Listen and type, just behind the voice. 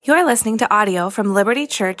You're listening to audio from Liberty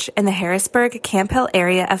Church in the Harrisburg, Camp Hill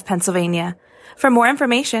area of Pennsylvania. For more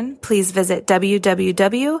information, please visit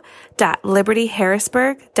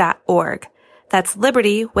www.libertyharrisburg.org. That's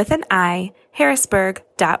Liberty with an I,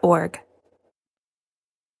 Harrisburg.org.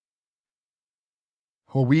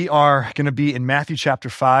 Well, we are going to be in Matthew chapter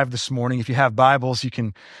 5 this morning. If you have Bibles, you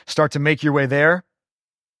can start to make your way there.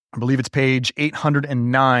 I believe it's page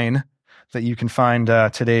 809 that you can find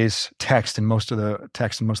today's text in most of the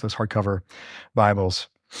text in most of those hardcover Bibles.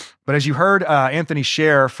 But as you heard Anthony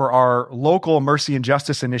share for our local Mercy and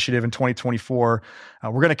Justice initiative in 2024,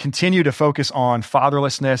 we're going to continue to focus on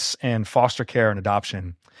fatherlessness and foster care and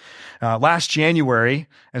adoption. Last January,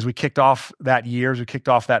 as we kicked off that year, as we kicked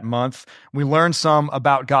off that month, we learned some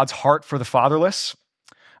about God's heart for the fatherless.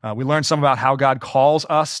 We learned some about how God calls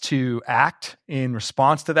us to act in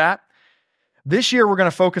response to that. This year, we're going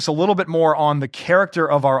to focus a little bit more on the character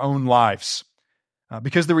of our own lives.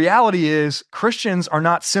 Because the reality is, Christians are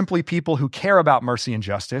not simply people who care about mercy and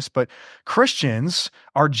justice, but Christians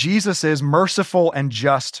are Jesus's merciful and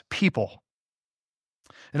just people.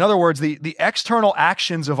 In other words, the external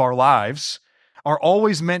actions of our lives are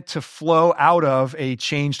always meant to flow out of a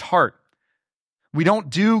changed heart. We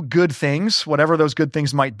don't do good things, whatever those good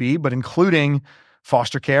things might be, but including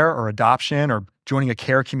foster care or adoption or joining a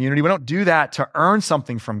care community. We don't do that to earn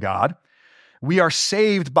something from God. We are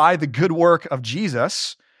saved by the good work of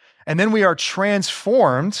Jesus, and then we are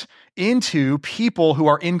transformed into people who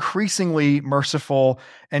are increasingly merciful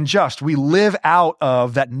and just. We live out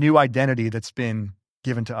of that new identity that's been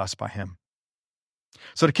given to us by Him.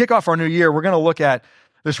 So to kick off our new year, we're going to look at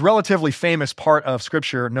this relatively famous part of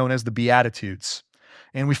Scripture known as the Beatitudes.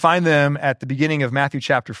 And we find them at the beginning of Matthew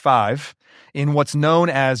chapter 5 in what's known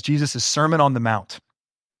as Jesus' Sermon on the Mount.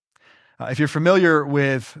 If you're familiar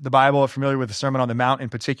with the Bible, or familiar with the Sermon on the Mount in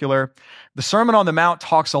particular, the Sermon on the Mount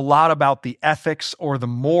talks a lot about the ethics or the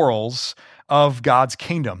morals of God's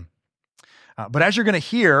kingdom. But as you're going to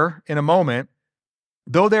hear in a moment,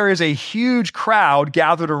 though there is a huge crowd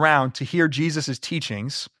gathered around to hear Jesus'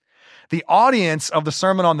 teachings, the audience of the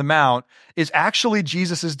Sermon on the Mount is actually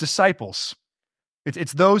Jesus' disciples.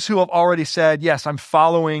 It's those who have already said, yes, I'm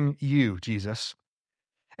following you, Jesus.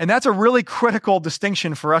 And that's a really critical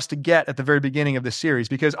distinction for us to get at the very beginning of this series,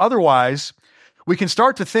 because otherwise we can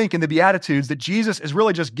start to think in the Beatitudes that Jesus is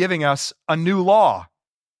really just giving us a new law,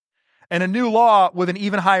 and a new law with an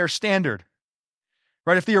even higher standard,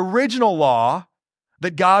 right? If the original law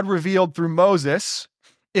that God revealed through Moses,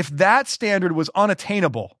 if that standard was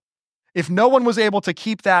unattainable, if no one was able to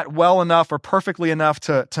keep that well enough or perfectly enough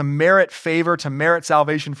to merit favor, to merit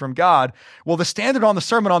salvation from God, well, the standard on the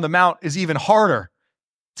Sermon on the Mount is even harder.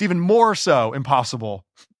 It's even more so impossible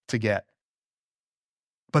to get.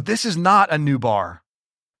 But this is not a new bar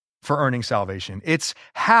for earning salvation. It's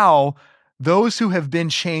how those who have been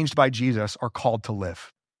changed by Jesus are called to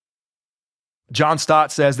live. John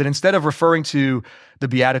Stott says that instead of referring to the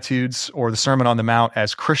Beatitudes or the Sermon on the Mount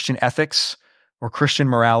as Christian ethics or Christian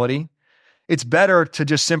morality, it's better to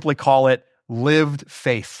just simply call it lived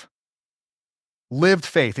faith. Lived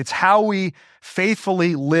faith. It's how we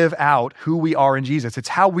faithfully live out who we are in Jesus. It's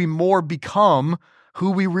how we more become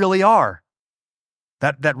who we really are.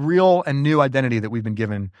 That real and new identity that we've been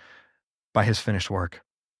given by His finished work.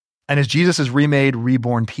 And as Jesus' remade,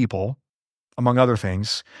 reborn people, among other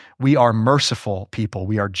things, we are merciful people.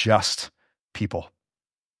 We are just people.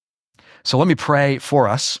 So let me pray for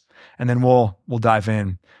us, and then we'll dive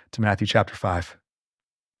in to Matthew chapter 5.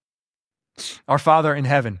 Our Father in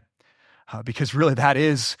heaven, because really that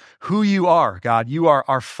is who you are, God. You are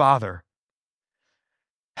our Father.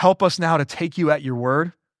 Help us now to take you at your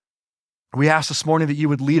word. We ask this morning that you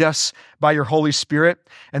would lead us by your Holy Spirit,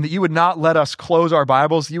 and that you would not let us close our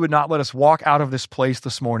Bibles. You would not let us walk out of this place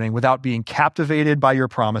this morning without being captivated by your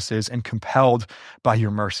promises and compelled by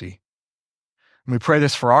your mercy. And we pray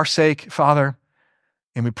this for our sake, Father,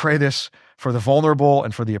 and we pray this for the vulnerable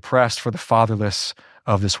and for the oppressed, for the fatherless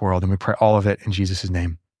of this world. And we pray all of it in Jesus'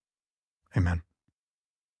 name. Amen.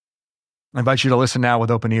 I invite you to listen now with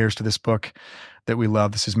open ears to this book that we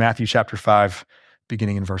love. This is Matthew chapter 5,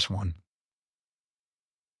 beginning in verse 1.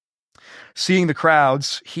 Seeing the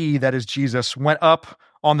crowds, he, that is Jesus, went up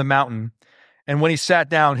on the mountain, and when he sat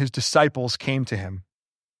down, his disciples came to him.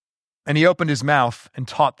 And he opened his mouth and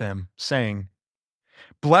taught them, saying,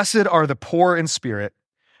 Blessed are the poor in spirit,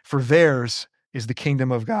 for theirs is the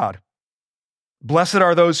kingdom of God. Blessed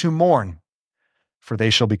are those who mourn, for they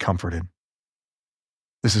shall be comforted.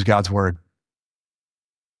 This is God's word.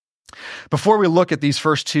 Before we look at these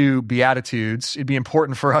first two Beatitudes, it'd be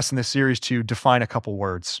important for us in this series to define a couple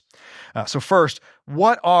words. So first,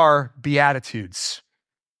 what are Beatitudes?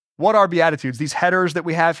 What are Beatitudes? These headers that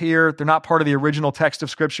we have here, they're not part of the original text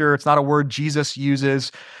of Scripture. It's not a word Jesus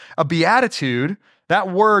uses. A beatitude,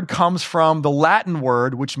 that word comes from the Latin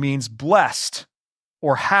word, which means blessed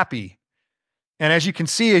or happy. And as you can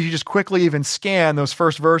see, as you just quickly even scan those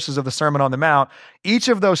first verses of the Sermon on the Mount, each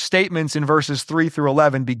of those statements in verses 3 through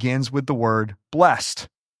 11 begins with the word blessed.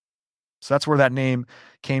 So that's where that name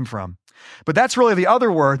came from. But that's really the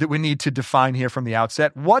other word that we need to define here from the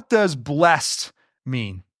outset. What does blessed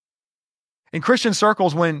mean? In Christian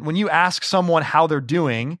circles, when you ask someone how they're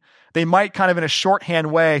doing, they might kind of in a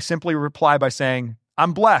shorthand way simply reply by saying,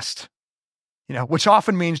 I'm blessed, which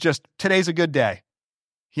often means just today's a good day.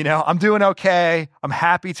 I'm doing okay. I'm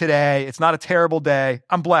happy today. It's not a terrible day.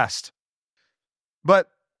 I'm blessed. But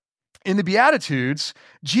in the Beatitudes,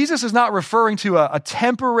 Jesus is not referring to a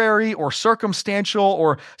temporary or circumstantial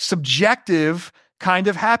or subjective kind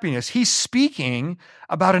of happiness. He's speaking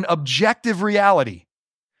about an objective reality.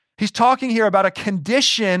 He's talking here about a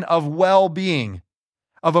condition of well-being,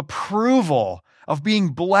 of approval, of being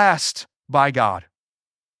blessed by God.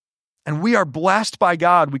 And we are blessed by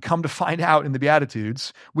God, we come to find out in the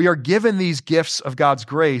Beatitudes. We are given these gifts of God's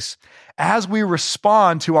grace as we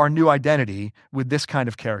respond to our new identity with this kind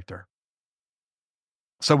of character.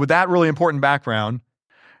 So with that really important background,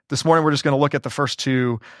 this morning we're just going to look at the first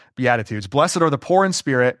two Beatitudes. Blessed are the poor in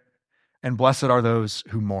spirit, and blessed are those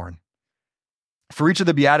who mourn. For each of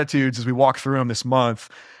the Beatitudes, as we walk through them this month,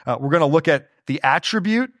 we're going to look at the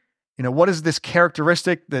attribute. What is this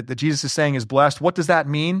characteristic that Jesus is saying is blessed? What does that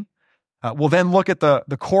mean? We'll then look at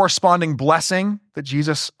the corresponding blessing that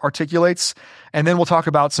Jesus articulates, and then we'll talk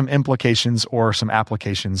about some implications or some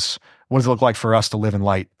applications. What does it look like for us to live in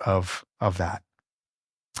light of that?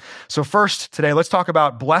 So first, today, let's talk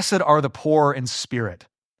about blessed are the poor in spirit.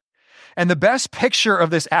 And the best picture of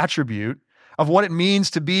this attribute, of what it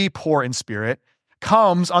means to be poor in spirit,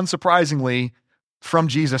 comes, unsurprisingly, from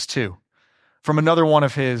Jesus too, from another one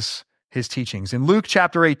of his teachings. In Luke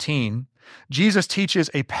chapter 18, Jesus teaches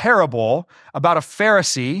a parable about a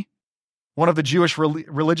Pharisee, one of the Jewish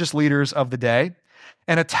religious leaders of the day,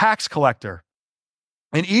 and a tax collector.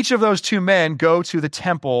 And each of those two men go to the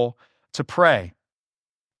temple to pray.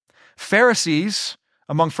 Pharisees,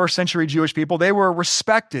 among first century Jewish people, they were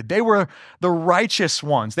respected. They were the righteous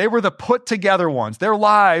ones. They were the put together ones. Their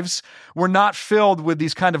lives were not filled with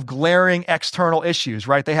these kind of glaring external issues,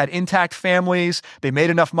 right? They had intact families. They made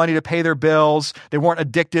enough money to pay their bills. They weren't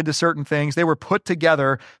addicted to certain things. They were put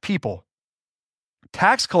together people.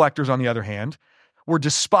 Tax collectors, on the other hand, were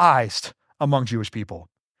despised among Jewish people.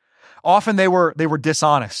 Often they were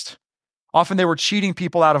dishonest. Often they were cheating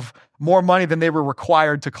people out of more money than they were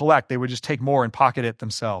required to collect. They would just take more and pocket it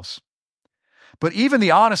themselves. But even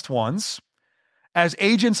the honest ones, as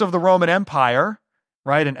agents of the Roman Empire,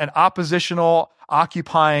 right, an oppositional,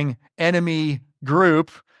 occupying enemy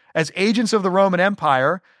group, as agents of the Roman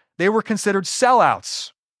Empire, they were considered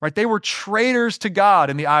sellouts, right? They were traitors to God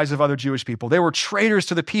in the eyes of other Jewish people. They were traitors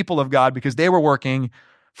to the people of God because they were working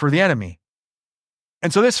for the enemy.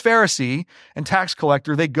 And so this Pharisee and tax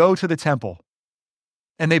collector, they go to the temple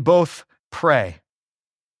and they both pray.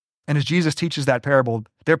 And as Jesus teaches that parable,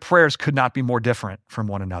 their prayers could not be more different from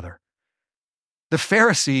one another. The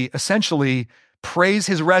Pharisee essentially prays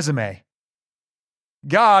his resume.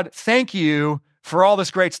 God, thank you for all this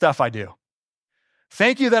great stuff I do.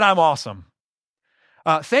 Thank you that I'm awesome.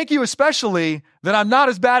 Thank you especially that I'm not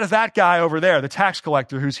as bad as that guy over there, the tax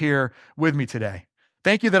collector who's here with me today.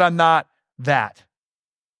 Thank you that I'm not that.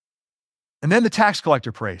 And then the tax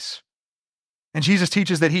collector prays. And Jesus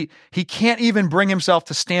teaches that he can't even bring himself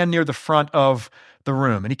to stand near the front of the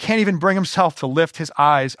room. And he can't even bring himself to lift his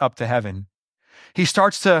eyes up to heaven. He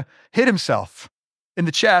starts to hit himself in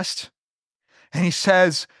the chest. And he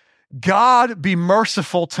says, God be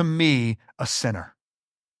merciful to me, a sinner.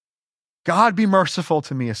 God be merciful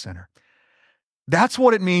to me, a sinner. That's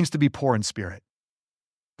what it means to be poor in spirit.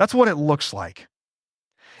 That's what it looks like.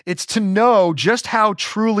 It's to know just how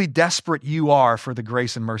truly desperate you are for the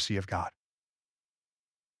grace and mercy of God.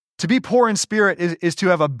 To be poor in spirit is to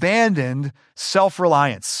have abandoned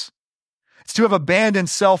self-reliance. It's to have abandoned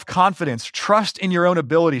self-confidence, trust in your own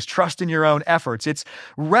abilities, trust in your own efforts. It's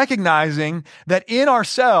recognizing that in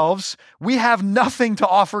ourselves, we have nothing to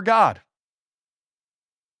offer God.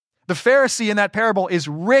 The Pharisee in that parable is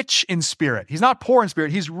rich in spirit. He's not poor in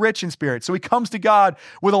spirit, he's rich in spirit. So he comes to God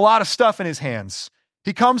with a lot of stuff in his hands.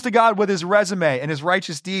 He comes to God with his resume and his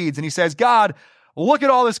righteous deeds, and he says, God, look at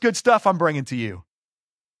all this good stuff I'm bringing to you.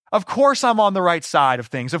 Of course I'm on the right side of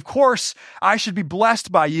things. Of course I should be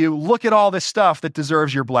blessed by you. Look at all this stuff that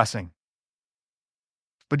deserves your blessing.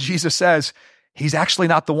 But Jesus says he's actually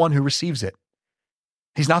not the one who receives it.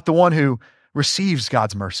 He's not the one who receives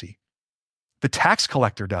God's mercy. The tax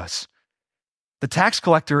collector does. The tax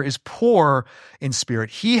collector is poor in spirit.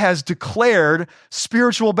 He has declared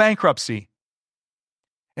spiritual bankruptcy.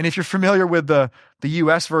 And if you're familiar with the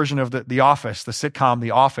US version of The Office, the sitcom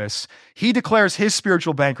The Office, he declares his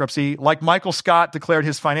spiritual bankruptcy like Michael Scott declared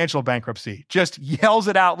his financial bankruptcy. Just yells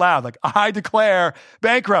it out loud, like, I declare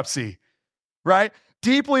bankruptcy, right?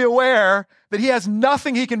 Deeply aware that he has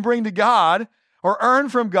nothing he can bring to God or earn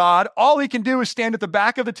from God. All he can do is stand at the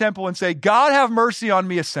back of the temple and say, God, have mercy on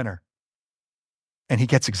me, a sinner. And he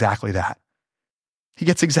gets exactly that. He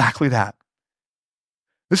gets exactly that.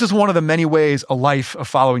 This is one of the many ways a life of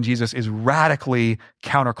following Jesus is radically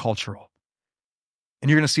countercultural. And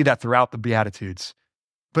you're going to see that throughout the Beatitudes.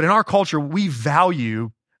 But in our culture, we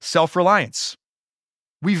value self-reliance.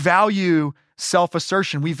 We value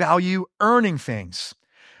self-assertion. We value earning things.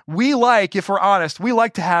 We like, if we're honest, we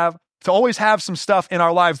like to always have some stuff in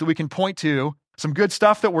our lives that we can point to, some good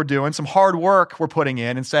stuff that we're doing, some hard work we're putting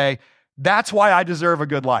in, and say, that's why I deserve a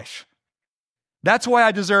good life. That's why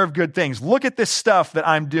I deserve good things. Look at this stuff that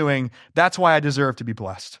I'm doing. That's why I deserve to be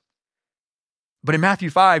blessed. But in Matthew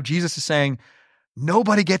 5, Jesus is saying,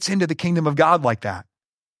 nobody gets into the kingdom of God like that.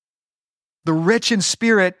 The rich in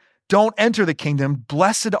spirit don't enter the kingdom.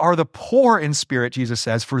 Blessed are the poor in spirit, Jesus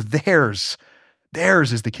says, for theirs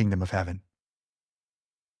is the kingdom of heaven.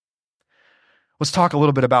 Let's talk a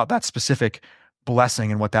little bit about that specific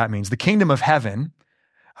blessing and what that means. The kingdom of heaven,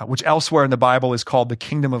 which elsewhere in the Bible is called the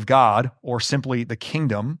kingdom of God, or simply the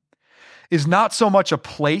kingdom, is not so much a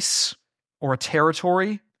place or a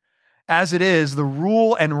territory as it is the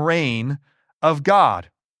rule and reign of God,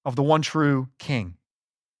 of the one true king.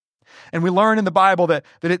 And we learn in the Bible that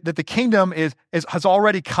the kingdom has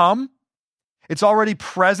already come. It's already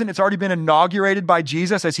present. It's already been inaugurated by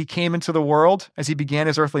Jesus as he came into the world, as he began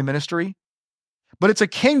his earthly ministry. But it's a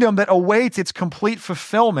kingdom that awaits its complete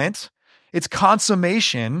fulfillment, its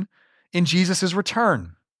consummation in Jesus'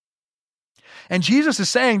 return. And Jesus is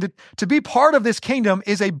saying that to be part of this kingdom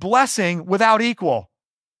is a blessing without equal,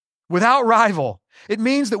 without rival. It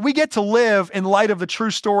means that we get to live in light of the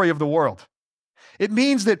true story of the world. It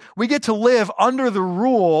means that we get to live under the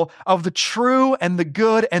rule of the true and the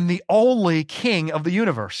good and the only King of the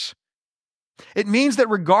universe. It means that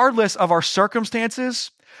regardless of our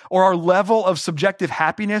circumstances or our level of subjective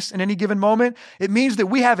happiness in any given moment, it means that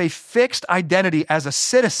we have a fixed identity as a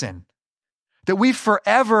citizen, that we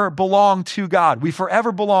forever belong to God. We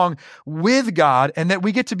forever belong with God, and that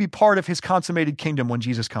we get to be part of his consummated kingdom when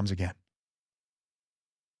Jesus comes again.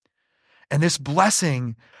 And this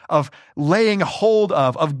blessing of laying hold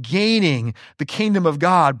of gaining the kingdom of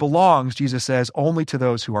God belongs, Jesus says, only to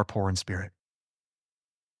those who are poor in spirit.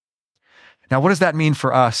 Now, what does that mean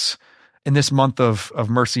for us in this month of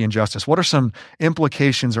mercy and justice? What are some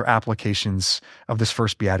implications or applications of this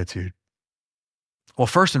first beatitude? Well,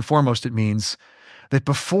 first and foremost, it means that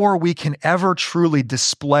before we can ever truly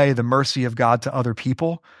display the mercy of God to other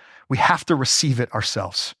people, we have to receive it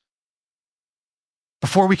ourselves.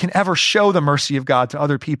 Before we can ever show the mercy of God to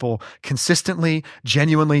other people consistently,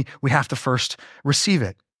 genuinely, we have to first receive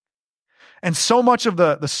it. And so much of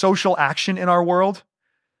the social action in our world,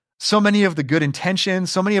 so many of the good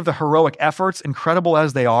intentions, so many of the heroic efforts, incredible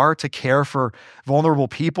as they are, to care for vulnerable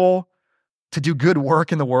people, to do good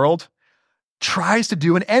work in the world, tries to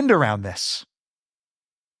do an end around this.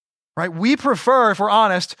 Right? We prefer, if we're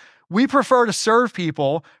honest, we prefer to serve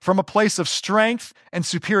people from a place of strength and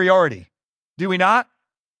superiority. Do we not?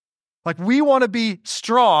 Like, we want to be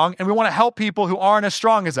strong and we want to help people who aren't as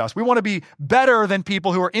strong as us. We want to be better than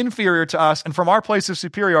people who are inferior to us, and from our place of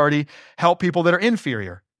superiority, help people that are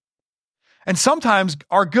inferior. And sometimes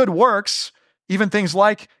our good works, even things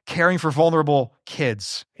like caring for vulnerable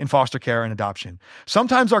kids in foster care and adoption,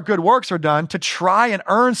 sometimes our good works are done to try and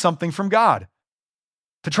earn something from God,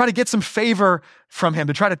 to try to get some favor from him,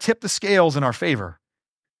 to try to tip the scales in our favor.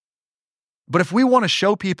 But if we want to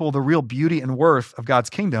show people the real beauty and worth of God's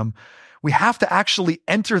kingdom, we have to actually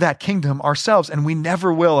enter that kingdom ourselves, and we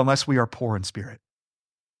never will unless we are poor in spirit.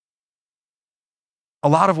 A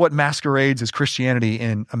lot of what masquerades as Christianity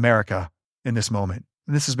in America in this moment,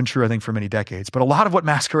 and this has been true, I think, for many decades, but a lot of what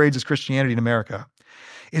masquerades as Christianity in America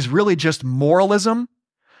is really just moralism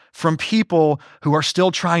from people who are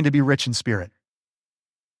still trying to be rich in spirit.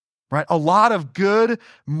 Right? A lot of good,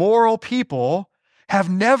 moral people have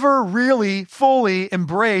never really fully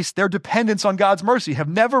embraced their dependence on God's mercy, have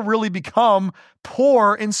never really become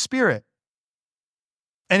poor in spirit.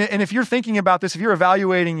 And if you're thinking about this, if you're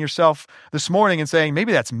evaluating yourself this morning and saying,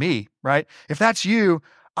 maybe that's me, right? If that's you,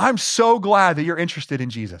 I'm so glad that you're interested in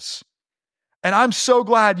Jesus. And I'm so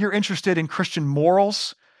glad you're interested in Christian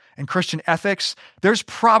morals and Christian ethics. There's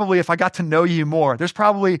probably, if I got to know you more, there's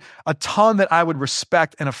probably a ton that I would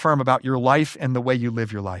respect and affirm about your life and the way you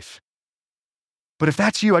live your life. But if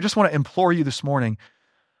that's you, I just want to implore you this morning,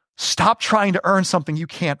 stop trying to earn something you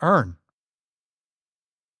can't earn.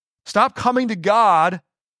 Stop coming to God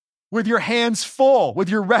with your hands full, with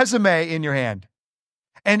your resume in your hand.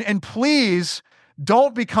 And please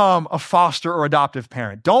don't become a foster or adoptive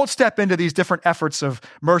parent. Don't step into these different efforts of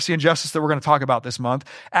mercy and justice that we're going to talk about this month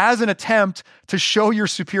as an attempt to show your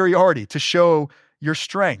superiority, to show your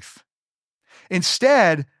strength.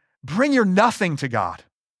 Instead, bring your nothing to God.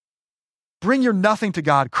 Bring your nothing to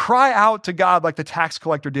God. Cry out to God like the tax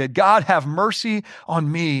collector did. God, have mercy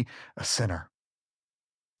on me, a sinner.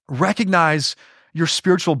 Recognize your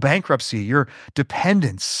spiritual bankruptcy, your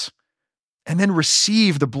dependence, and then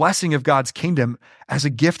receive the blessing of God's kingdom as a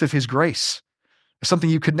gift of his grace, something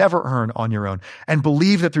you could never earn on your own. And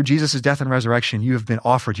believe that through Jesus' death and resurrection, you have been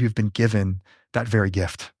offered, you have been given that very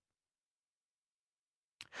gift.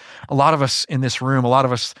 A lot of us in this room, a lot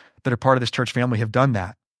of us that are part of this church family have done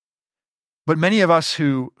that. But many of us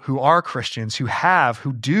who are Christians,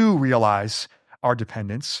 who do realize our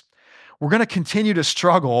dependence, we're going to continue to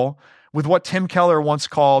struggle with what Tim Keller once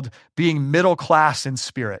called being middle class in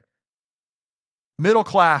spirit. Middle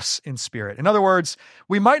class in spirit. In other words,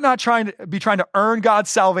 we might not be trying to earn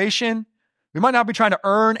God's salvation. We might not be trying to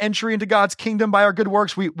earn entry into God's kingdom by our good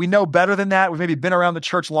works. We know better than that. We've maybe been around the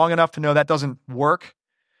church long enough to know that doesn't work.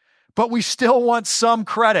 But we still want some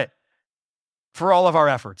credit for all of our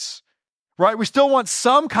efforts, right? We still want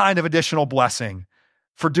some kind of additional blessing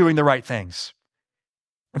for doing the right things.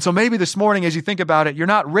 And so maybe this morning, as you think about it, you're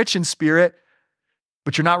not rich in spirit,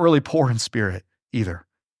 but you're not really poor in spirit either.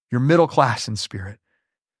 You're middle class in spirit.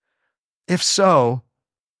 If so,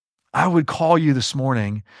 I would call you this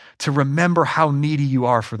morning to remember how needy you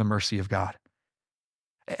are for the mercy of God.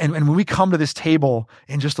 And when we come to this table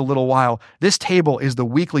in just a little while, this table is the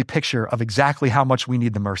weekly picture of exactly how much we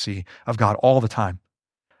need the mercy of God all the time.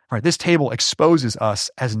 Right? This table exposes us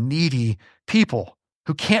as needy people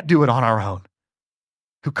who can't do it on our own,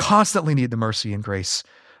 who constantly need the mercy and grace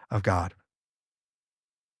of God.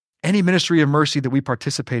 Any ministry of mercy that we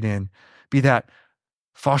participate in, be that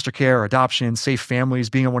foster care, adoption, safe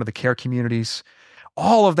families, being in one of the care communities,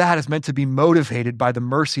 all of that is meant to be motivated by the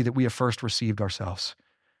mercy that we have first received ourselves.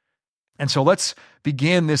 And so let's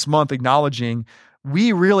begin this month acknowledging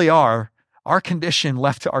we really are, our condition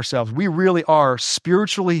left to ourselves, we really are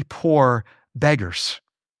spiritually poor beggars.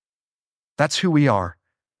 That's who we are.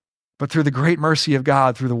 But through the great mercy of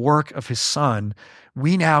God, through the work of his Son,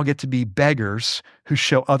 we now get to be beggars who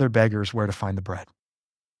show other beggars where to find the bread.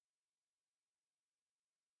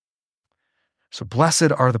 So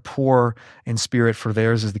blessed are the poor in spirit, for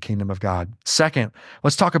theirs is the kingdom of God. Second,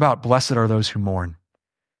 let's talk about blessed are those who mourn.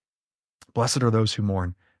 Blessed are those who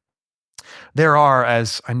mourn. There are,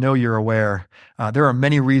 as I know you're aware, there are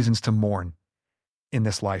many reasons to mourn in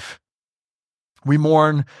this life. We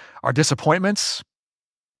mourn our disappointments,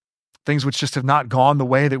 things which just have not gone the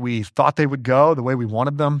way that we thought they would go, the way we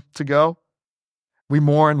wanted them to go. We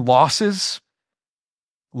mourn losses.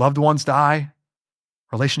 Loved ones die.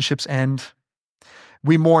 Relationships end.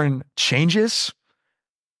 We mourn changes.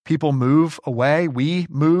 People move away. We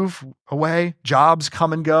move away. Jobs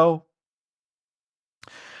come and go.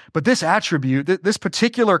 But this attribute, this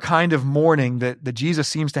particular kind of mourning that Jesus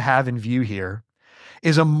seems to have in view here,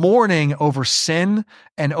 is a mourning over sin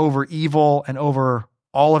and over evil and over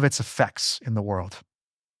all of its effects in the world.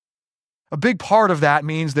 A big part of that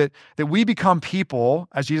means that we become people,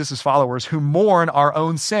 as Jesus' followers, who mourn our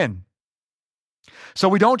own sin. So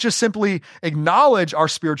we don't just simply acknowledge our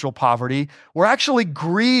spiritual poverty, we're actually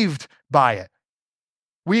grieved by it.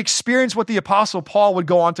 We experience what the Apostle Paul would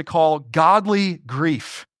go on to call godly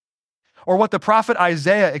grief, or what the prophet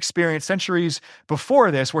Isaiah experienced centuries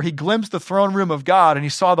before this, where he glimpsed the throne room of God and he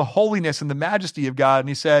saw the holiness and the majesty of God, and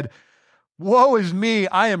he said, "Woe is me,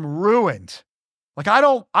 I am ruined." Like I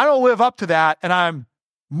don't live up to that, and I'm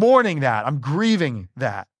mourning that. I'm grieving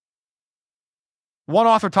that. One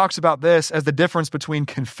author talks about this as the difference between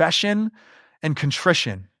confession and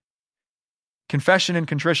contrition. Confession and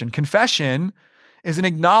contrition. Confession is an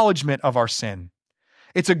acknowledgement of our sin.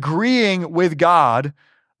 It's agreeing with God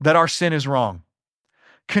that our sin is wrong.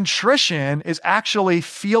 Contrition is actually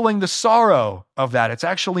feeling the sorrow of that. It's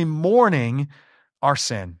actually mourning our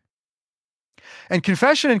sin. And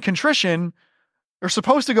confession and contrition are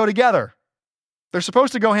supposed to go together. They're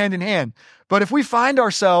supposed to go hand in hand. But if we find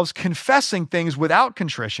ourselves confessing things without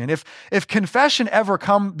contrition, if confession ever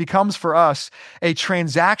becomes for us a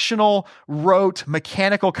transactional, rote,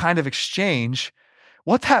 mechanical kind of exchange,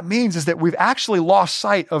 what that means is that we've actually lost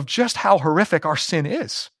sight of just how horrific our sin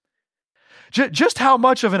is. Just how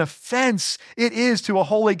much of an offense it is to a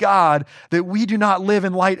holy God that we do not live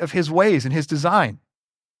in light of his ways and his design.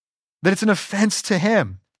 That it's an offense to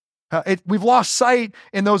him. We've lost sight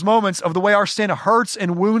in those moments of the way our sin hurts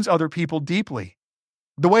and wounds other people deeply.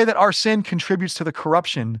 The way that our sin contributes to the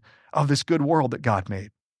corruption of this good world that God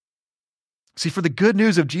made. See, for the good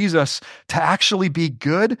news of Jesus to actually be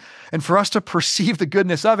good and for us to perceive the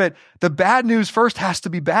goodness of it, the bad news first has to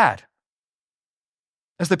be bad.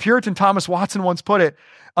 As the Puritan Thomas Watson once put it,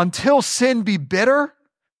 until sin be bitter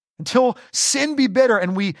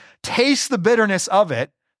and we taste the bitterness of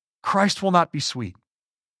it, Christ will not be sweet.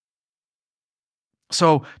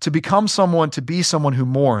 So to be someone who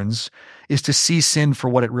mourns is to see sin for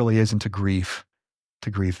what it really is and to grieve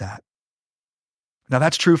that. Now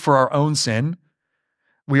that's true for our own sin.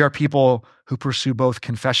 We are people who pursue both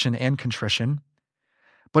confession and contrition,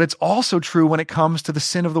 but it's also true when it comes to the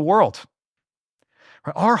sin of the world.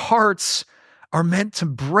 Our hearts are meant to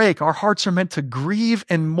break. Our hearts are meant to grieve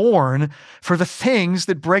and mourn for the things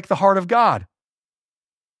that break the heart of God.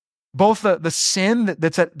 Both the sin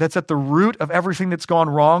that's at the root of everything that's gone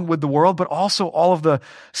wrong with the world, but also all of the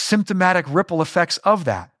symptomatic ripple effects of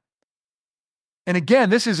that. And again,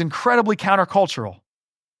 this is incredibly countercultural.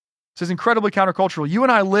 You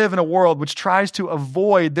and I live in a world which tries to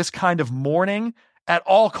avoid this kind of mourning at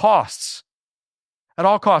all costs. At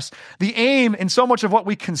all costs. The aim in so much of what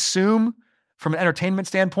we consume from an entertainment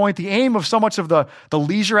standpoint, the aim of so much of the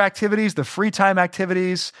leisure activities, the free time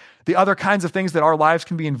activities, the other kinds of things that our lives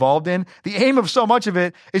can be involved in, the aim of so much of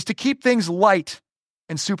it is to keep things light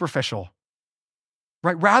and superficial,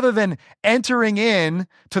 right? Rather than entering in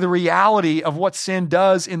to the reality of what sin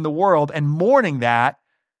does in the world and mourning that,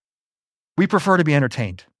 we prefer to be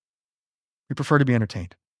entertained.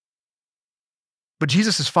 But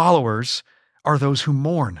Jesus' followers are those who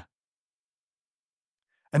mourn.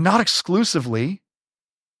 And not exclusively,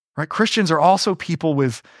 right? Christians are also people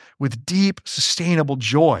with deep, sustainable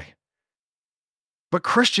joy. But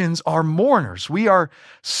Christians are mourners. We are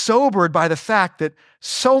sobered by the fact that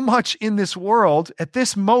so much in this world at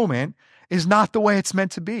this moment is not the way it's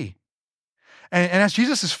meant to be. And as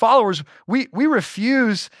Jesus' followers, we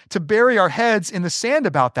refuse to bury our heads in the sand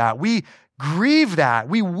about that. We grieve that.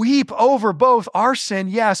 We weep over both our sin,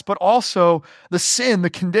 yes, but also the sin, the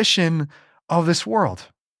condition of this world.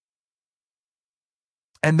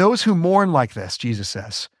 And those who mourn like this, Jesus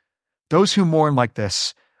says, those who mourn like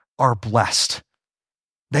this are blessed.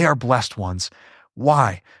 They are blessed ones.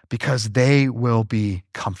 Why? Because they will be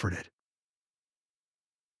comforted.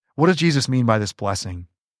 What does Jesus mean by this blessing?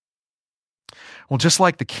 Well, just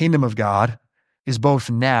like the kingdom of God is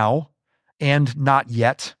both now and not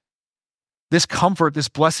yet, this comfort, this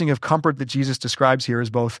blessing of comfort that Jesus describes here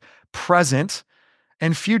is both present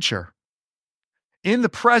and future. In the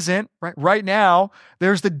present, right now,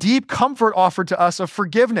 there's the deep comfort offered to us of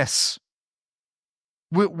forgiveness.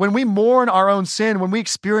 When we mourn our own sin, when we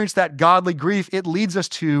experience that godly grief, it leads us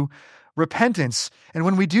to repentance. And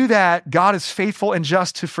when we do that, God is faithful and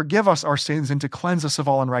just to forgive us our sins and to cleanse us of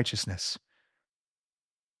all unrighteousness.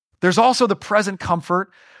 There's also the present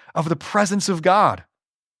comfort of the presence of God.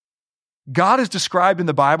 God is described in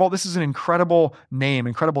the Bible. This is an incredible name,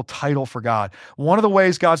 incredible title for God. One of the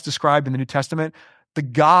ways God's described in the New Testament, the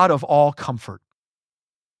God of all comfort.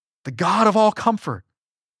 The God of all comfort.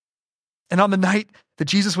 And on the night that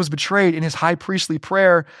Jesus was betrayed in his high priestly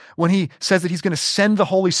prayer, when he says that he's going to send the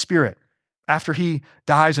Holy Spirit after he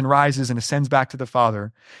dies and rises and ascends back to the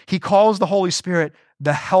Father, he calls the Holy Spirit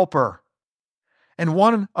the helper. And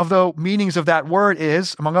one of the meanings of that word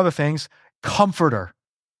is, among other things, comforter.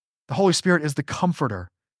 The Holy Spirit is the comforter.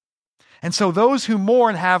 And so those who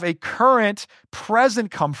mourn have a current,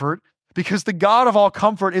 present comfort because the God of all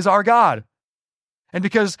comfort is our God. And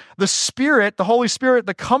because the Spirit, the Holy Spirit,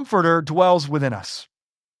 the comforter, dwells within us.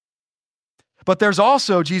 But there's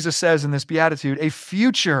also, Jesus says in this beatitude, a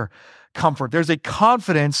future comfort. There's a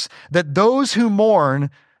confidence that those who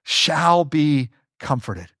mourn shall be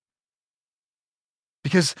comforted.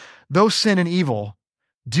 Because though sin and evil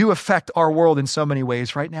do affect our world in so many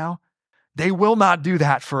ways right now, they will not do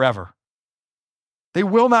that forever. They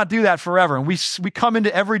will not do that forever. And we come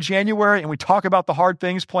into every January and we talk about the hard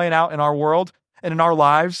things playing out in our world and in our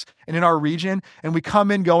lives and in our region. And we come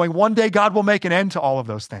in going, one day God will make an end to all of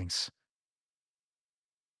those things.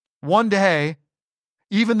 One day,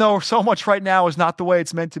 Even though so much right now is not the way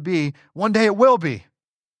it's meant to be, one day it will be.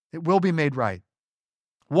 It will be made right.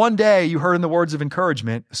 One day, you heard in the words of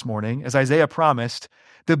encouragement this morning, as Isaiah promised,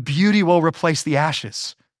 the beauty will replace the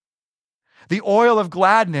ashes. The oil of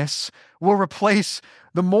gladness will replace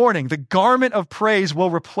the mourning. The garment of praise will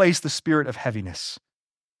replace the spirit of heaviness.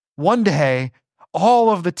 One day, all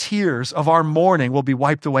of the tears of our mourning will be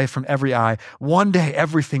wiped away from every eye. One day,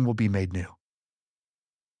 everything will be made new.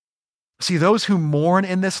 See, those who mourn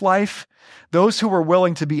in this life, those who are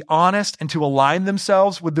willing to be honest and to align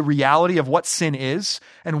themselves with the reality of what sin is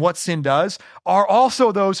and what sin does, are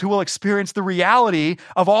also those who will experience the reality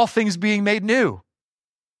of all things being made new.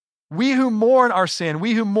 We who mourn our sin,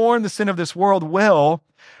 we who mourn the sin of this world will,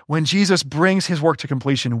 when Jesus brings his work to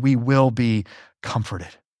completion, we will be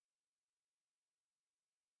comforted.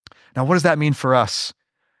 Now, what does that mean for us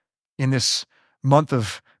in this month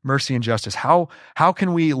of mercy and justice? How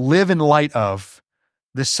can we live in light of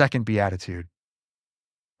this second beatitude?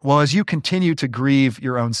 Well, as you continue to grieve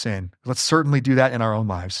your own sin, let's certainly do that in our own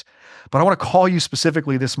lives. But I want to call you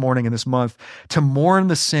specifically this morning and this month to mourn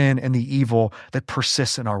the sin and the evil that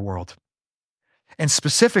persists in our world. And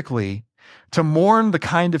specifically, to mourn the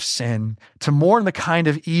kind of sin, to mourn the kind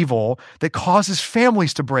of evil that causes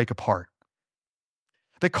families to break apart,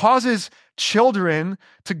 that causes children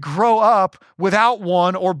to grow up without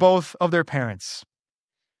one or both of their parents.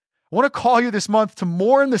 I want to call you this month to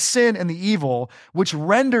mourn the sin and the evil which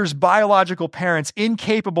renders biological parents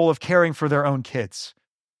incapable of caring for their own kids.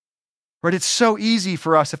 Right? It's so easy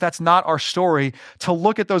for us, if that's not our story, to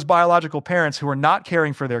look at those biological parents who are not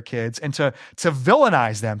caring for their kids and to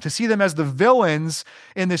villainize them, to see them as the villains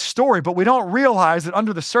in this story. But we don't realize that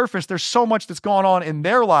under the surface, there's so much that's gone on in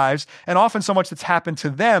their lives and often so much that's happened to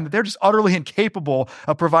them that they're just utterly incapable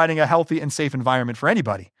of providing a healthy and safe environment for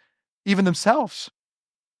anybody, even themselves.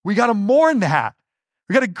 We got to mourn that.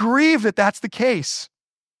 We got to grieve that that's the case.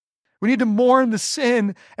 We need to mourn the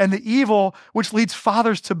sin and the evil which leads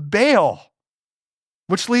fathers to bail,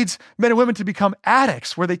 which leads men and women to become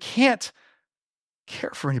addicts where they can't care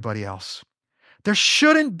for anybody else. There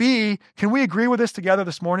shouldn't be, can we agree with this together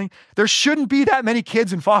this morning? There shouldn't be that many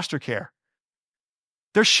kids in foster care.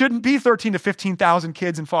 There shouldn't be 13 to 15,000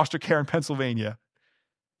 kids in foster care in Pennsylvania.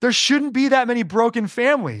 There shouldn't be that many broken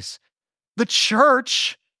families. The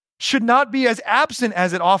church should not be as absent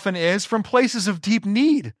as it often is from places of deep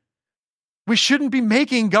need. We shouldn't be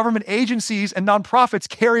making government agencies and nonprofits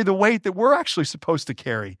carry the weight that we're actually supposed to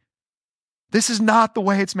carry. This is not the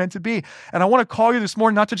way it's meant to be. And I want to call you this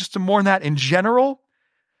morning, not to just to mourn that in general,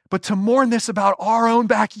 but to mourn this about our own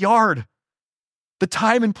backyard, the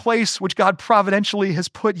time and place which God providentially has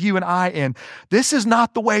put you and I in. This is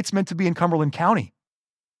not the way it's meant to be in Cumberland County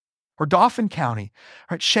or Dauphin County.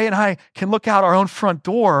 All right, Shay and I can look out our own front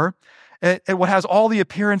door at what has all the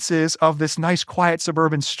appearances of this nice, quiet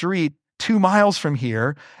suburban street 2 miles from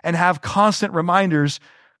here and have constant reminders,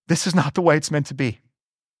 this is not the way it's meant to be.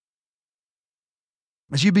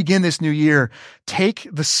 As you begin this new year, take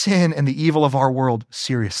the sin and the evil of our world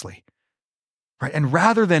seriously. Right? And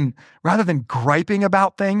rather than griping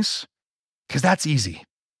about things, because that's easy.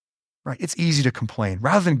 Right? It's easy to complain.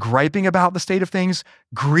 Rather than griping about the state of things,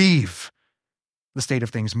 grieve the state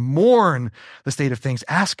of things, mourn the state of things.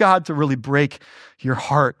 Ask God to really break your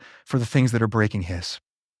heart for the things that are breaking his.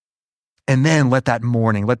 And then let that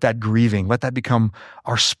mourning, let that grieving, let that become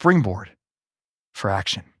our springboard for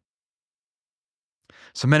action.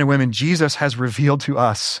 So men and women, Jesus has revealed to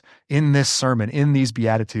us in this sermon, in these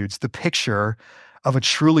Beatitudes, the picture of a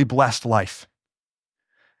truly blessed life.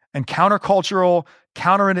 And countercultural,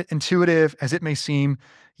 counterintuitive as it may seem,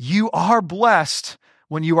 you are blessed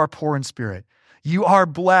when you are poor in spirit. You are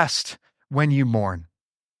blessed when you mourn.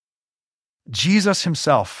 Jesus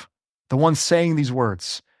himself, the one saying these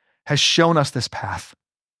words, has shown us this path.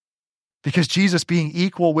 Because Jesus, being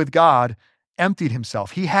equal with God, emptied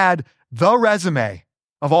himself. He had the resume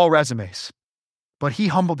of all resumes, but he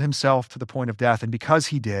humbled himself to the point of death. And because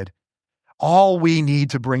he did, all we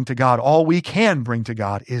need to bring to God, all we can bring to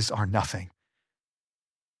God is our nothing.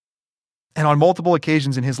 And on multiple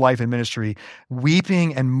occasions in his life and ministry,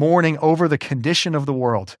 weeping and mourning over the condition of the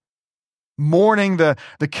world, mourning the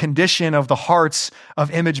condition of the hearts of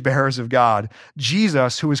image bearers of God,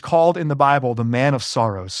 Jesus, who is called in the Bible the man of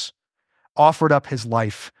sorrows, offered up his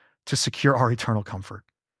life to secure our eternal comfort.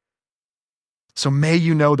 So may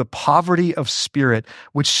you know the poverty of spirit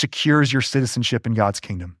which secures your citizenship in God's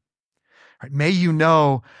kingdom. Right? May you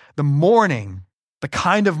know the mourning, the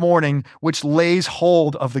kind of mourning which lays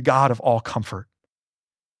hold of the God of all comfort.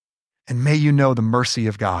 And may you know the mercy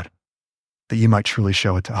of God that you might truly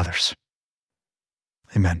show it to others.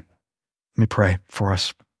 Amen. Let me pray for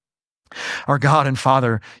us. Our God and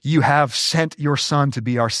Father, you have sent your Son to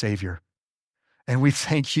be our Savior. And we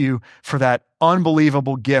thank you for that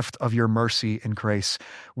unbelievable gift of your mercy and grace.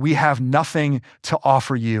 We have nothing to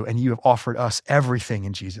offer you, and you have offered us everything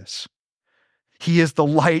in Jesus. He is the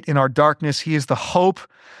light in our darkness. He is the hope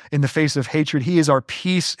in the face of hatred. He is our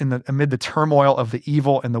peace amid the turmoil of the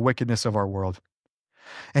evil and the wickedness of our world.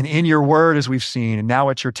 And in your word, as we've seen, and now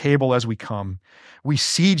at your table as we come, we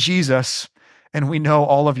see Jesus and we know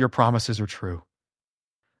all of your promises are true.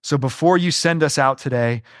 So before you send us out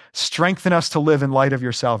today, strengthen us to live in light of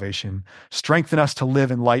your salvation. Strengthen us to live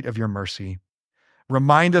in light of your mercy.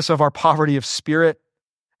 Remind us of our poverty of spirit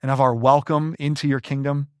and of our welcome into your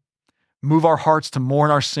kingdom. Move our hearts to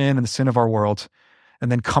mourn our sin and the sin of our world,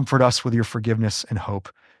 and then comfort us with your forgiveness and hope.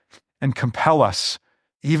 And compel us,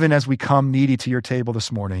 even as we come needy to your table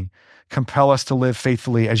this morning, compel us to live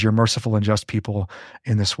faithfully as your merciful and just people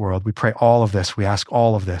in this world. We pray all of this. We ask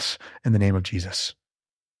all of this in the name of Jesus.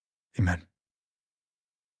 Amen.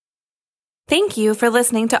 Thank you for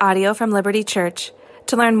listening to audio from Liberty Church.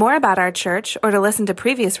 To learn more about our church or to listen to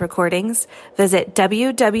previous recordings, visit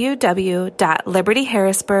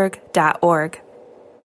www.libertyharrisburg.org.